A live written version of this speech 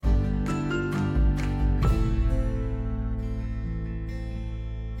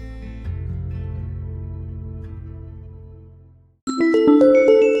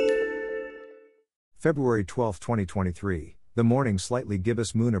February 12, 2023, the morning slightly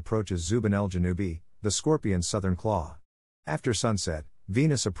gibbous moon approaches Zubin el-Janubi, the Scorpion's southern claw. After sunset,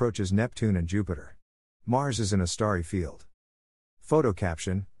 Venus approaches Neptune and Jupiter. Mars is in a starry field. Photo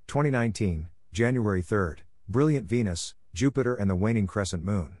caption, 2019, January 3, Brilliant Venus, Jupiter and the Waning Crescent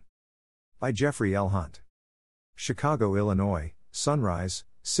Moon. By Jeffrey L. Hunt. Chicago, Illinois, sunrise,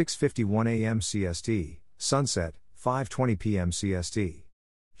 6:51 a.m. CST, sunset, 5:20 p.m. CST.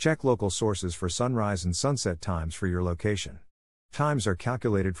 Check local sources for sunrise and sunset times for your location. Times are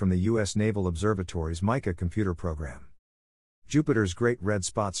calculated from the U.S. Naval Observatory's MICA computer program. Jupiter's Great Red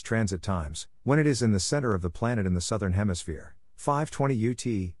Spot's transit times, when it is in the center of the planet in the southern hemisphere, 5:20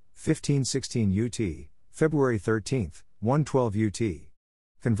 UT, 15:16 UT, February 13, 1:12 UT.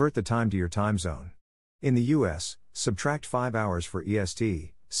 Convert the time to your time zone. In the U.S., subtract 5 hours for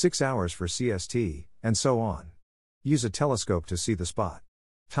EST, 6 hours for CST, and so on. Use a telescope to see the spot.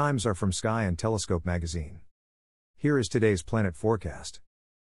 Times are from Sky and Telescope magazine. Here is today's planet forecast.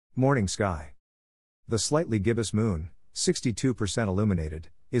 Morning sky. The slightly gibbous moon, 62% illuminated,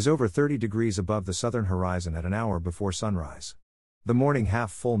 is over 30 degrees above the southern horizon at an hour before sunrise. The morning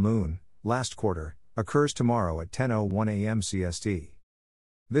half-full moon, last quarter, occurs tomorrow at 10:01 a.m. CST.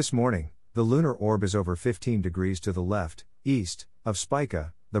 This morning, the lunar orb is over 15 degrees to the left, east, of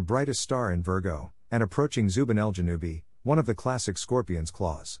Spica, the brightest star in Virgo, and approaching Zubin el-Janubi, one of the classic Scorpion's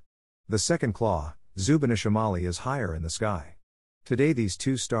claws. The second claw, Zubin al-Shamali, is higher in the sky. Today these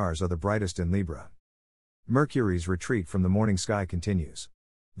two stars are the brightest in Libra. Mercury's retreat from the morning sky continues.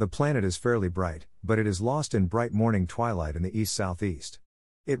 The planet is fairly bright, but it is lost in bright morning twilight in the east-southeast.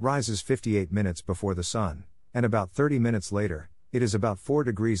 It rises 58 minutes before the sun, and about 30 minutes later, it is about 4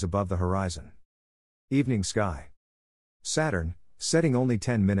 degrees above the horizon. Evening sky. Saturn, setting only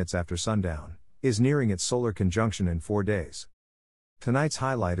 10 minutes after sundown, is nearing its solar conjunction in 4 days. Tonight's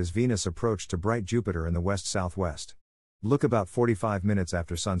highlight is Venus' approach to bright Jupiter in the west-southwest. Look about 45 minutes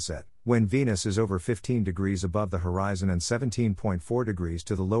after sunset, when Venus is over 15 degrees above the horizon and 17.4 degrees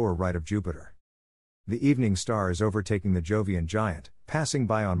to the lower right of Jupiter. The evening star is overtaking the Jovian giant, passing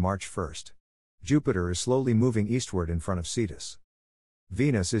by on March 1. Jupiter is slowly moving eastward in front of Cetus.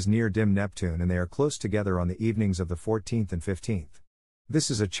 Venus is near dim Neptune and they are close together on the evenings of the 14th and 15th. This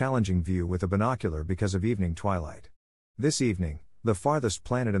is a challenging view with a binocular because of evening twilight. This evening, the farthest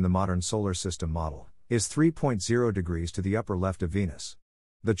planet in the modern solar system model is 3.0 degrees to the upper left of Venus.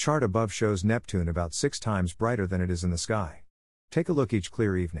 The chart above shows Neptune about 6 times brighter than it is in the sky. Take a look each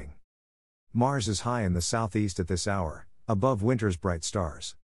clear evening. Mars is high in the southeast at this hour, above winter's bright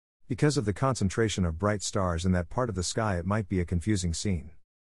stars. Because of the concentration of bright stars in that part of the sky, it might be a confusing scene.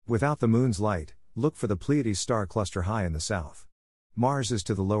 Without the moon's light, look for the Pleiades star cluster high in the south. Mars is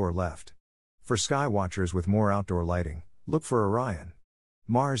to the lower left. For sky watchers with more outdoor lighting, look for Orion.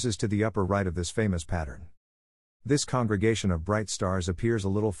 Mars is to the upper right of this famous pattern. This congregation of bright stars appears a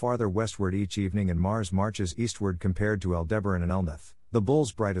little farther westward each evening and Mars marches eastward compared to Aldebaran and Elnath, the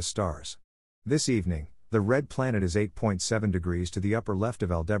Bull's brightest stars. This evening, the red planet is 8.7 degrees to the upper left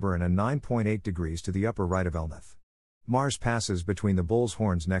of Aldebaran and 9.8 degrees to the upper right of Elnath. Mars passes between the Bull's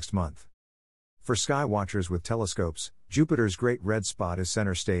horns next month. For sky watchers with telescopes, Jupiter's Great Red Spot is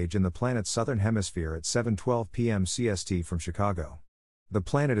center stage in the planet's southern hemisphere at 7:12 p.m. CST from Chicago. The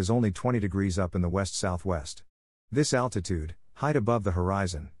planet is only 20 degrees up in the west-southwest. This altitude, height above the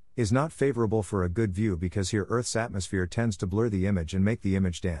horizon, is not favorable for a good view because here Earth's atmosphere tends to blur the image and make the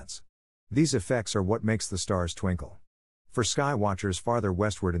image dance. These effects are what makes the stars twinkle. For sky watchers farther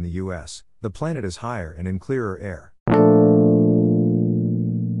westward in the U.S., the planet is higher and in clearer air.